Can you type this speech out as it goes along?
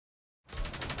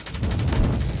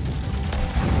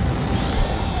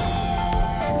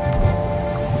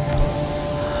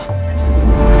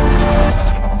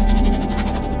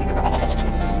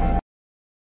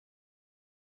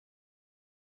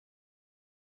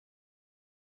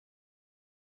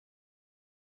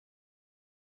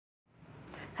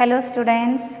Hello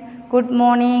students, good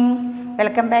morning.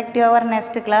 Welcome back to our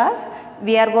next class.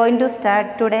 We are going to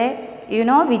start today. You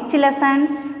know which lessons?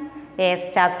 Yes,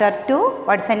 chapter 2.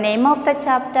 What's the name of the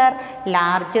chapter?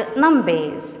 Large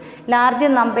numbers. Large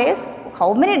numbers.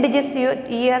 How many digits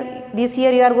this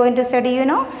year you are going to study?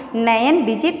 9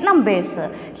 digit numbers.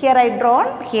 Here I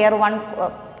drawn here one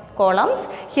columns.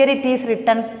 Here it is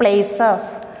written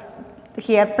places.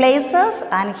 Here places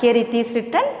and here it is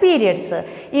written periods.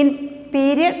 In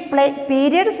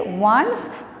periods, ones,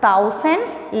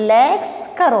 thousands, lakhs,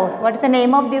 crores. What is the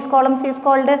name of these columns is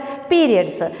called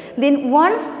periods. Then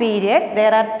ones period,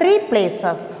 there are 3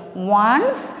 places.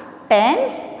 Ones,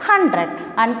 tens,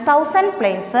 100 and 1000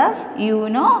 places.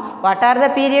 What are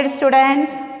the periods,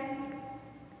 students?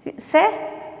 Say,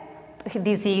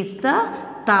 this is the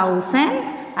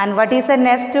 1000. And what is the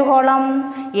next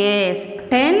column? Yes,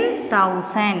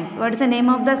 10,000s. What is the name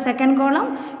of the second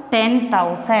column?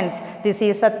 10,000s. This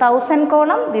is the 1000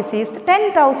 column. This is the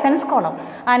 10,000s column.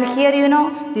 And here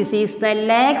this is the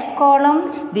lakhs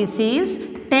column. This is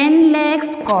 10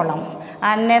 lakhs column.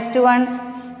 And next one,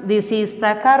 this is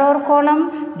the crore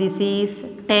column. This is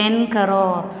 10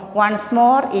 crore. Once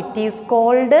more, it is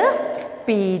called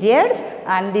periods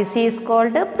and this is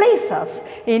called places.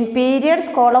 In periods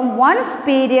column, ones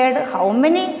period, how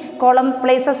many column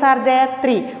places are there?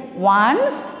 3.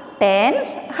 Ones,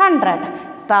 tens, 100,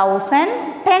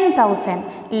 1000, 10,000,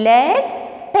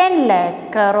 lakh, 10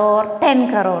 lakh, crore, 10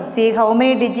 crore. See how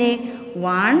many digits?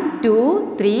 1,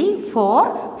 2, 3,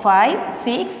 4, 5,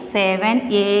 6,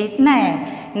 7, 8,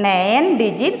 9. 9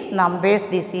 digits numbers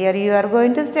this year you are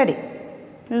going to study.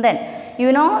 Then,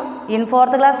 in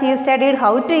 4th class you studied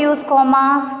how to use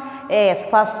commas. Yes,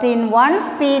 first in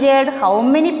ones period, how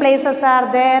many places are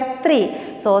there?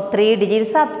 3. So, 3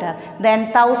 digits after.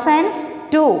 Then thousands,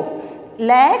 2.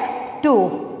 Lakhs,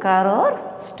 2.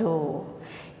 Crores, 2.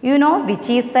 Which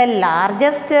is the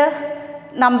largest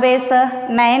numbers,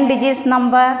 9 digits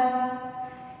number?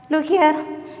 Look here.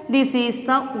 This is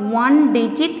the 1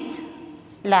 digit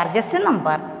largest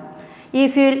number.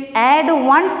 If you add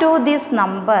 1 to this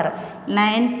number,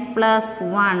 9 plus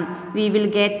 1, we will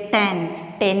get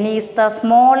 10. 10 is the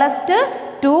smallest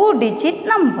 2-digit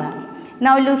number.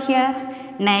 Now look here,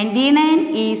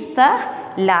 99 is the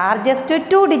largest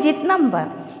 2-digit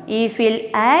number. If you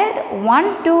add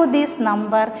 1 to this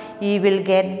number, you will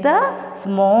get the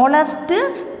smallest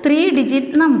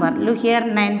 3-digit number. Look here,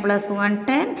 9 plus 1,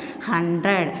 10,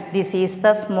 100. This is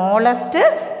the smallest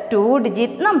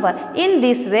 2-digit number. In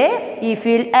this way, if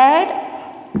you add,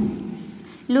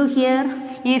 look here,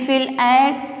 if you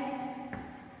add,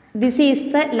 this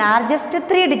is the largest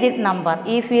 3-digit number.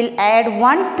 If we will add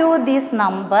 1 to this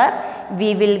number,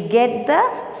 we will get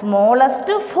the smallest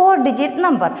 4-digit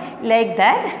number. Like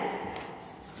that,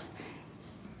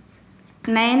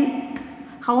 9,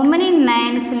 how many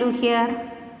 9s? Look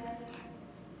here,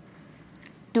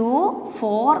 2,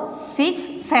 4,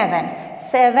 6, 7.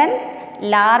 7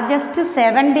 largest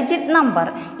 7-digit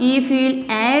number. If you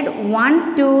will add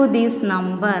 1 to this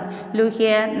number, look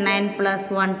here, 9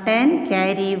 plus 1, 10,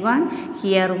 carry 1,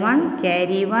 here 1,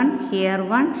 carry 1, here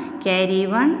 1, carry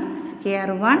 1,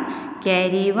 here 1,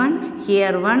 carry 1,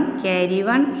 here 1, carry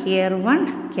 1, here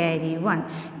 1, carry 1.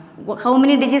 How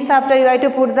many digits after you have to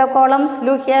put the columns?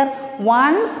 Look here,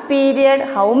 ones period,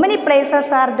 how many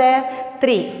places are there?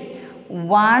 3.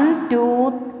 1,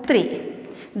 2, 3.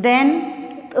 Then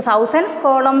thousands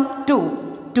column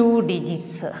 2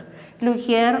 digits. Look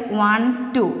here,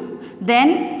 1, 2.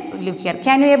 Then look here,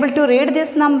 can you able to read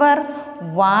this number?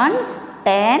 Ones,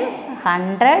 tens,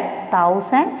 100,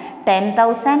 1000,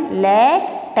 10,000,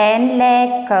 lakh, 10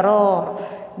 lakh, crore.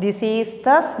 This is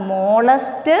the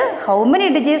smallest, how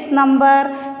many digits number?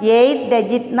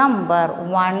 8-digit number,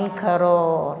 1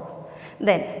 crore.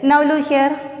 Then now look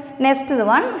here, next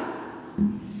one.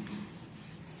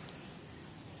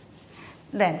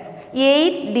 Then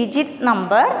 8-digit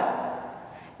number,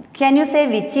 can you say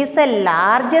which is the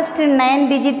largest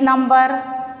 9-digit number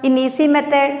in easy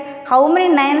method? How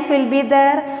many 9s will be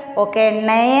there? Okay,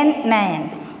 9, 9.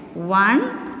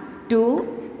 1,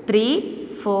 2, 3,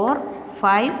 4,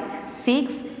 5,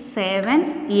 6,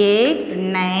 7, 8,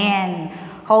 9.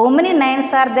 How many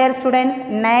 9s are there, students?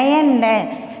 9,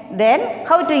 9. Then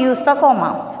how to use the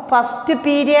comma? First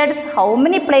periods, how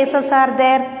many places are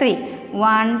there? 3.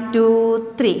 1,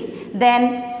 2, 3.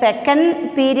 Then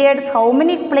second periods, how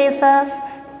many places?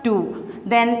 2.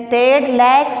 Then third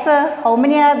lakhs, how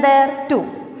many are there? 2.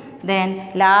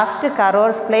 Then last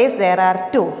crores place, there are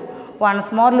 2.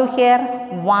 Once more look here,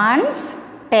 ones,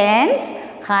 tens,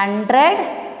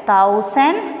 100,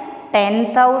 1000,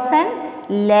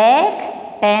 10,000,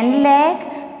 lakh, 10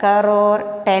 lakh, crore,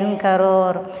 10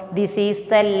 crore. This is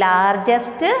the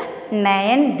largest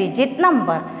 9-digit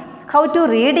number. How to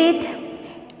read it?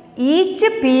 Each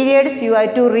periods you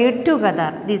have to read together.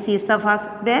 This is the first,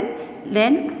 then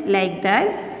like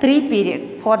that 3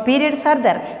 periods, 4 periods are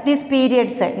there. These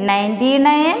periods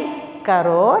 99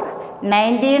 crore,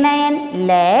 99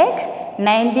 lakh,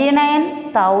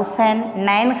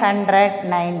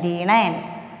 99,999.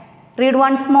 Read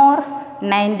once more.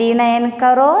 99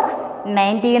 crore,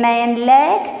 99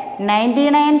 lakh,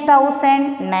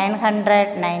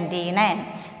 99,999.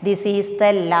 This is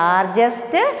the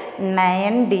largest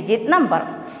 9-digit number.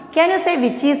 Can you say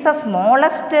which is the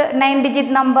smallest 9-digit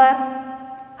number?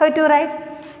 How to write?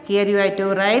 Here you have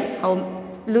to write.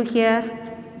 Look here.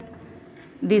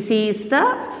 This is the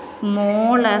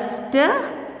smallest.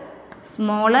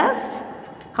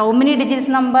 How many digits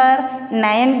number?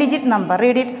 9-digit number.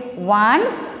 Read it.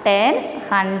 Ones, tens,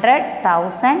 100,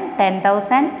 1,000,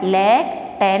 10,000,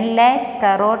 lakh, 10 lakh,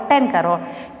 crore, 10 crore.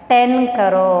 10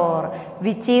 crore.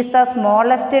 Which is the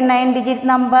smallest 9-digit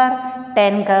number?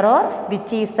 10 crore.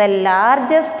 Which is the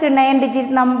largest 9-digit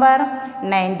number?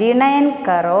 99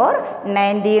 crore,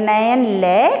 99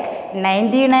 lakh,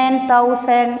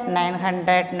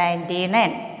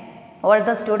 99,999. All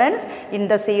the students in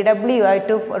the CW you have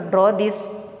to draw these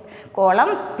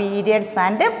columns, periods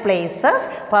and places.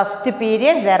 First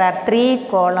periods there are 3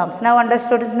 columns. Now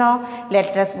understood? Now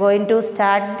let us going to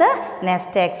start the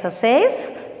next exercise.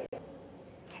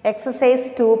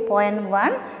 Exercise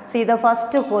 2.1. See the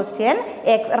first question.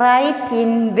 Write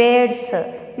in words.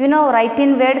 You know, write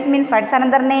in words means what's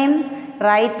another name?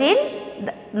 Write in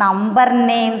the number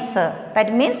names.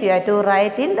 That means you have to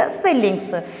write in the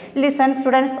spellings. Listen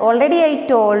students, already I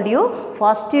told you,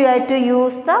 first you have to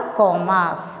use the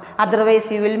commas. Otherwise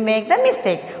you will make the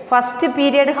mistake. First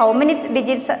period, how many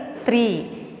digits? 3.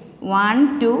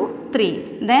 1, 2,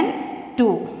 3. Then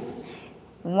 2.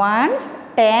 Ones,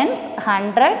 tens,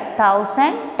 100,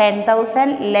 1,000,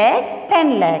 10,000, lakh,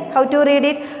 10 lakh. How to read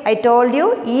it? I told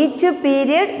you each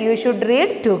period you should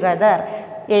read together.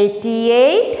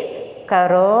 88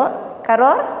 crore,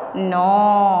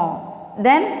 no.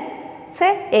 Then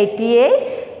say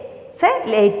 88, say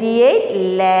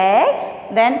 88 lakhs,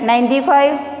 then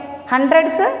 95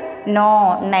 hundreds,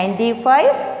 no.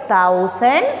 95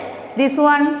 thousands. This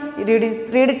one read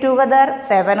it together.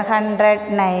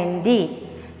 790.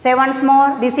 Say once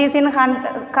more. This is in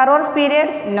crores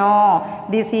periods? No.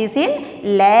 This is in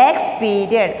lakhs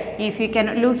period. If you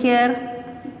can look here,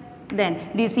 then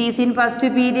this is in first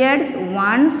periods,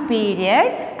 ones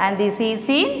period, and this is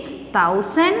in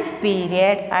thousands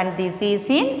period, and this is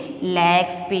in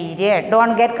lakhs period.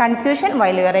 Don't get confusion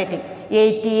while you are writing.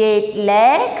 88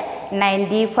 lakh,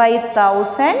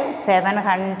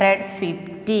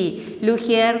 95,750. Look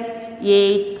here.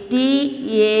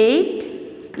 88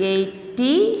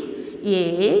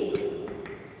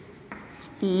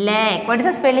 lakh. What is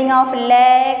the spelling of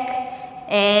lakh?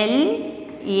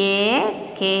 L-A-K-H.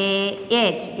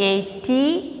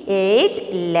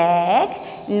 88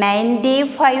 lakh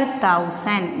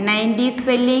 95,000. 90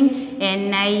 spelling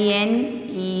N-I-N-E-T-Y.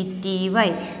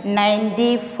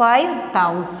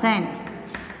 95,000.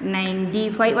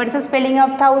 95. What is the spelling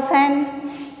of thousand?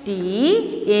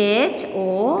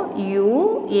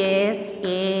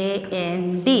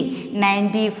 T-H-O-U-S-A-N-D.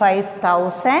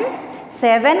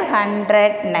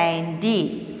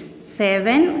 95,790.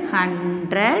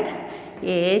 700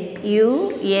 H-U-N-D-R-E-D.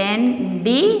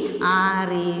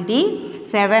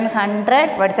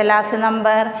 700. What's the last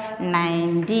number?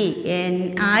 90.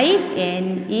 N-I-N-E-T-Y.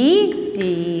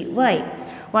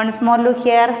 Once more look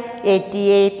here.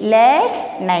 88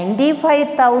 lakh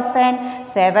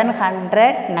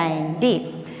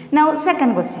 95,790. Now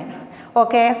second question.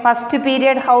 Okay, first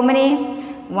period how many?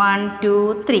 1,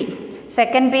 2, 3.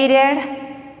 Second period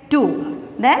 2.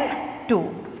 Then 2.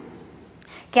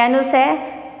 Can you say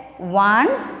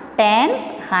ones, tens,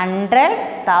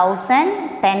 100,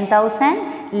 1,000,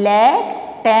 10,000,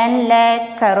 lakh, 10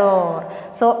 lakh, crore.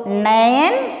 So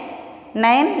 9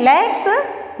 lakhs?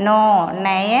 No,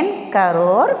 9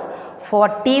 crores,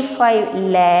 45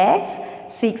 lakhs,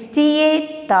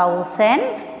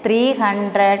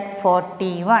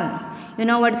 68,341. You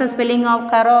know what's the spelling of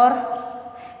crore?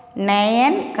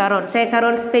 9 crore. Say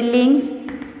crore spellings.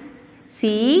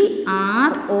 C-R-O-R-E.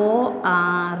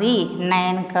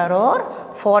 9 crore,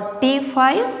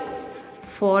 45,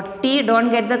 40. Don't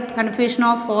get the confusion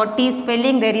of 40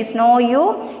 spelling. There is no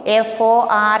U.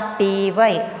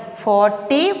 F-O-R-T-Y.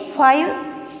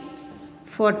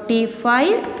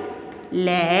 45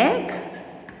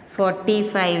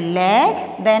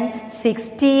 lakh, then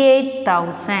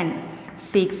 68,000.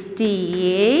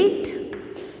 68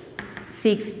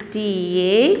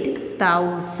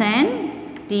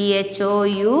 68,000 THOUSAND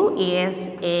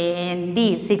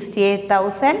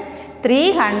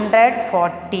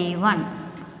 68,341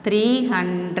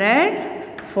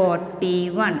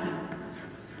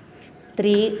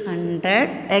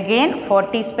 300 again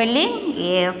 40 spelling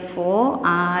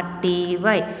FORTY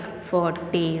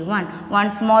 41.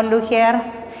 Once more look here,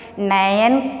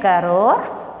 9 crore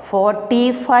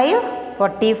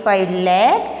 45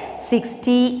 lakh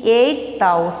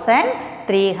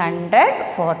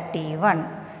 68,341.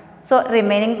 So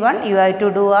remaining one you have to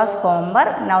do as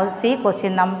homework. Now see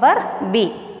question number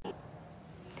B.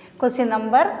 Question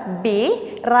number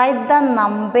B, write the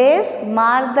numbers,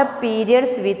 mark the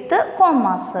periods with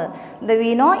commas.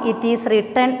 We know it is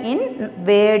written in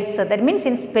words, that means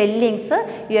in spellings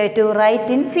you have to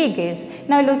write in figures.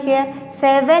 Now look here,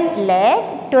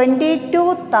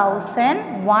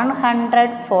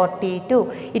 7,22,142.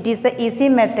 It is the easy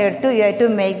method to you have to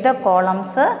make the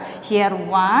columns here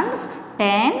ones,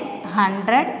 tens,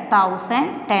 100,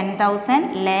 1,000,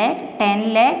 10,000, lakh,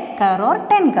 10 lakh, crore,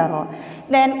 10 crore.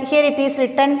 Then here it is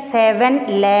written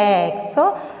 7 lakhs.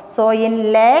 So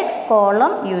in lakhs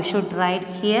column you should write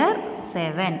here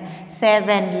 7.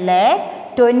 7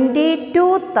 lakh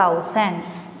 22,000.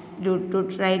 You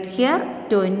should write here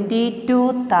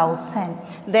 22,000.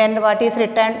 Then what is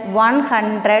written?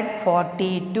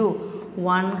 142.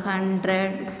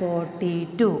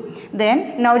 142.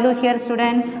 Then now look here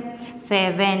students.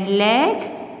 7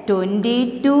 lakh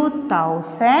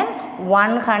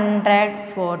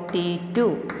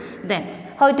 22,142. Then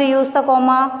how to use the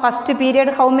comma? First period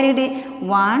how many?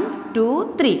 1,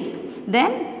 2, 3.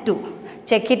 Then 2.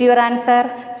 Check it your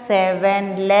answer.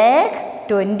 7 lakh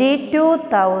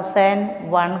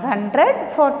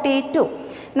 22,142.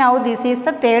 Now this is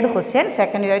the third question.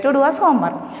 Second you have to do as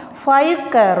homework.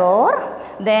 5 crore.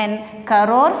 Then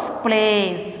crores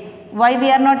place. Why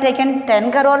we are not taken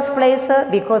 10 crores place?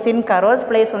 Because in crores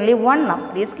place only one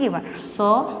number is given.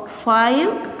 So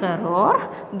 5 crore,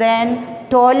 then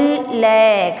 12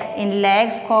 lakh. In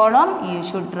lakhs column you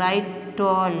should write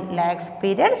 12 lakhs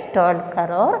periods, 12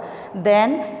 crore.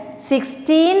 Then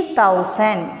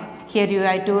 16,000. Here you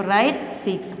have to write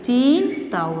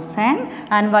 16,000.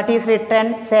 And what is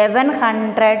written?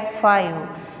 705.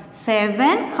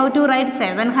 7, how to write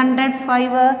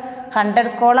 705?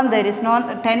 Hundreds column there is no,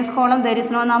 tens column there is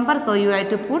no number, so you have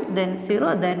to put then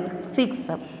 0, then 6.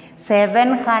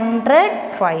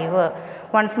 705.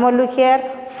 Once more look here,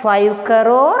 5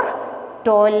 crore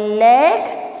 12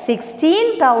 lakh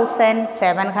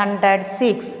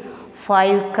 16,706.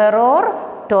 5 crore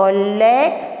 12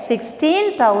 lakh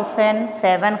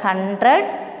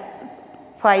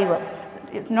 16,705.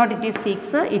 Not it is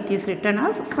 6, it is written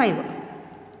as 5.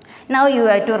 Now you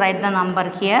have to write the number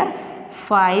here.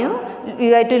 5,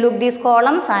 you have to look these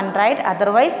columns and write,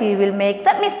 otherwise you will make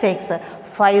the mistakes.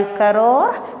 5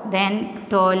 crore, then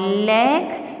 12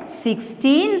 lakh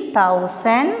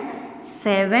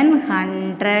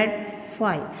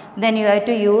 16,705. Then you have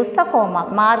to use the comma.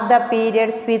 Mark the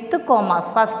periods with the commas.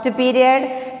 First period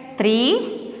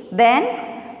 3, then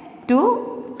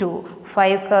 2, 2.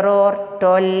 5 crore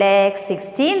 12 lakh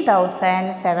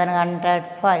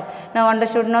 16,705. Now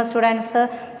understood no students?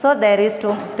 So there is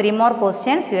 3 more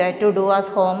questions you have to do as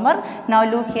homework. Now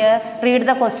look here, read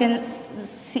the question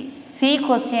C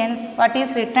questions. What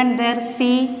is written there?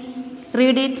 C.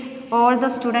 Read it. All the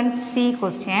students C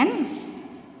question.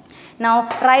 Now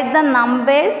write the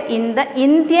numbers in the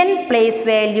Indian place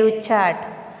value chart.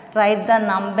 Write the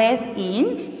numbers in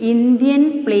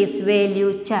Indian place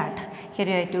value chart. Here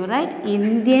you have to write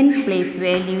Indian place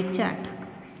value chart.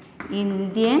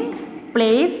 Indian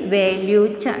place value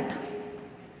chart.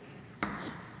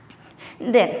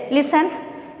 Then listen,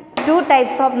 2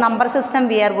 types of number system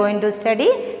we are going to study.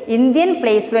 Indian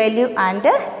place value and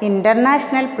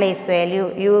international place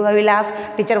value. You will ask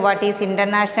teacher what is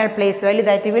international place value,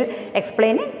 that you will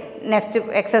explain in next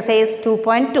exercise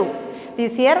 2.2.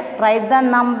 This year write the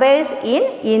numbers in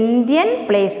Indian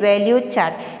place value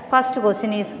chart. First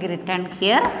question is written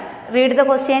here. Read the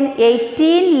question.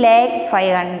 18 lakh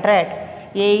 500.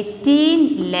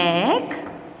 18 lakh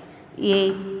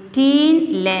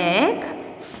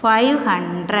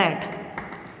 500.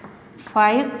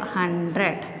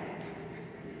 500.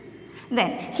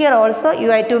 Then here also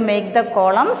you have to make the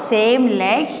column same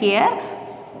like here.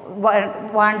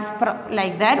 Once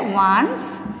like that.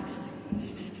 Once.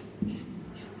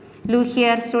 Look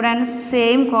here students,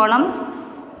 same columns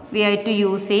we have to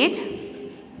use it.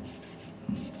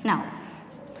 Now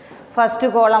first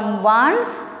column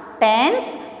ones,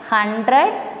 tens,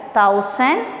 100,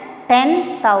 1,000,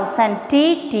 10,000,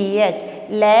 TTH,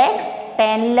 lakhs,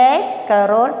 10 lakh,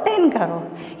 crore, 10 crore.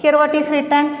 Here what is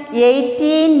written?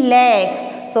 18 lakh.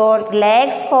 So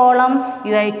lakhs column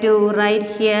you have to write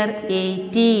here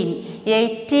 18.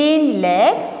 18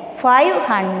 lakh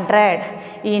 500.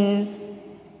 In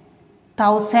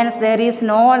thousands there is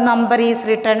no number is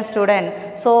written, student.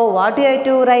 So what you have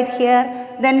to write here?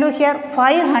 Then look here,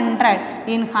 500.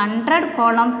 In 100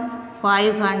 columns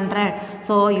 500.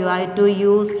 So you have to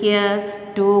use here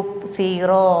 2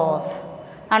 zeros.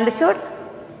 Understood?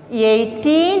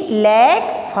 18 lakh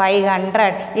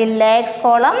 500. In lakhs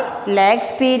column, lakhs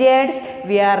periods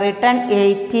we are written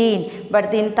 18.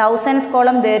 But in thousands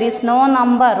column there is no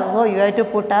number. So you have to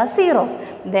put as zeros.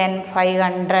 Then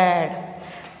 500.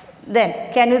 Then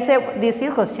can you say this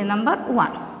is question number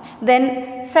 1. Then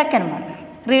second one.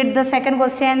 Read the second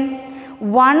question.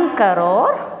 1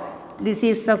 crore. This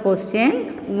is the question.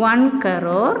 1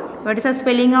 crore. What is the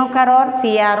spelling of crore?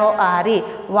 C-R-O-R-E.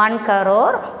 1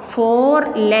 crore 4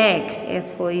 lakh. Yes,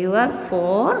 for your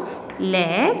 4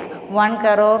 lakh. 1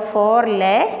 crore 4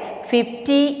 lakh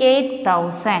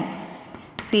 58,000.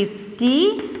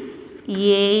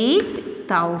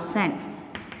 58,000.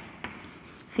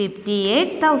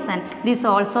 58,000. This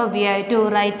also we have to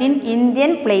write in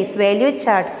Indian place value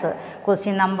charts.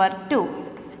 Question number 2.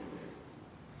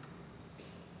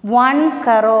 1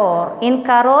 crore. In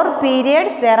crore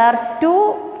periods there are 2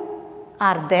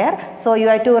 are there. So you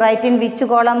have to write in which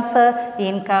columns?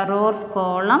 In crores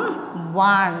column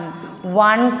 1.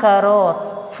 1 crore.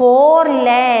 4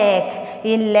 lakh.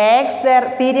 In lakhs there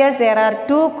periods there are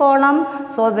 2 columns.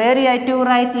 So where you have to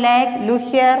write lakh? Look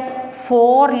here.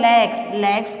 4 lakhs.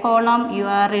 Lakhs column you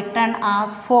are written as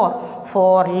 4.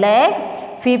 4 lakh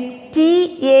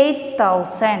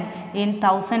 58,000. In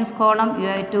thousands column you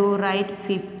have to write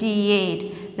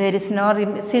 58. There is no,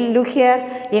 still look here.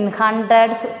 In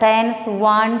hundreds, tens,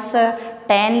 ones,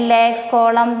 10 lakhs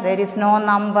column there is no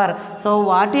number. So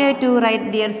what you have to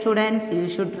write, dear students? You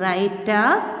should write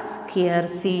as here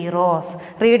zeros.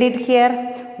 Read it here.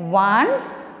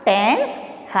 Ones, tens,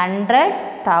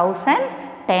 100, 1,000,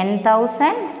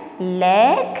 10,000,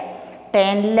 lakh,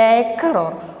 10 lakh,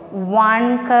 crore.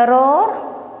 1 crore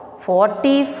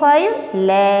 45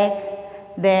 lakh,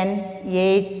 then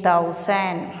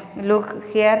 8,000. Look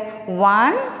here,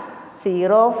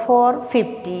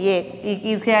 10458.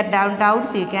 If you have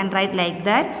doubts, you can write like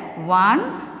that.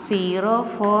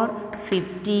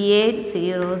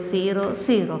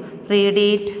 10458,000. Read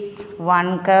it.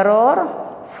 1 crore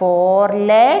 4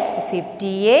 lakh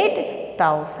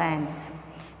 58,000.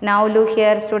 Now look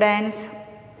here, students.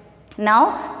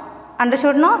 Now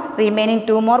understood now? Remaining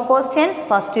 2 more questions.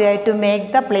 First you have to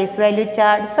make the place value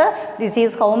charts. This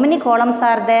is how many columns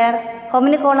are there? How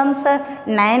many columns?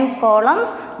 9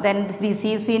 columns. Then this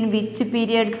is in which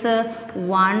periods?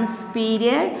 Ones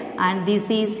period, and this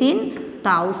is in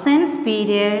thousands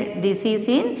period. This is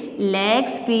in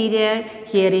lakhs period.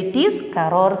 Here it is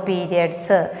crore periods.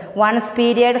 Ones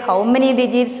period, how many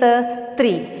digits?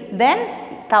 3. Then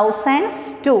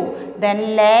thousands 2.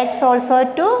 Then lakhs also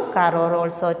 2, crore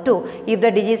also 2. If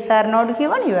the digits are not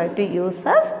given, you have to use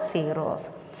as zeros.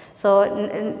 So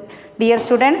dear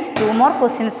students, 2 more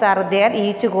questions are there.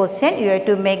 Each question you have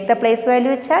to make the place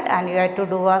value chart and you have to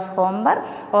do as homework.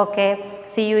 Okay,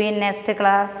 see you in next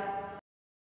class.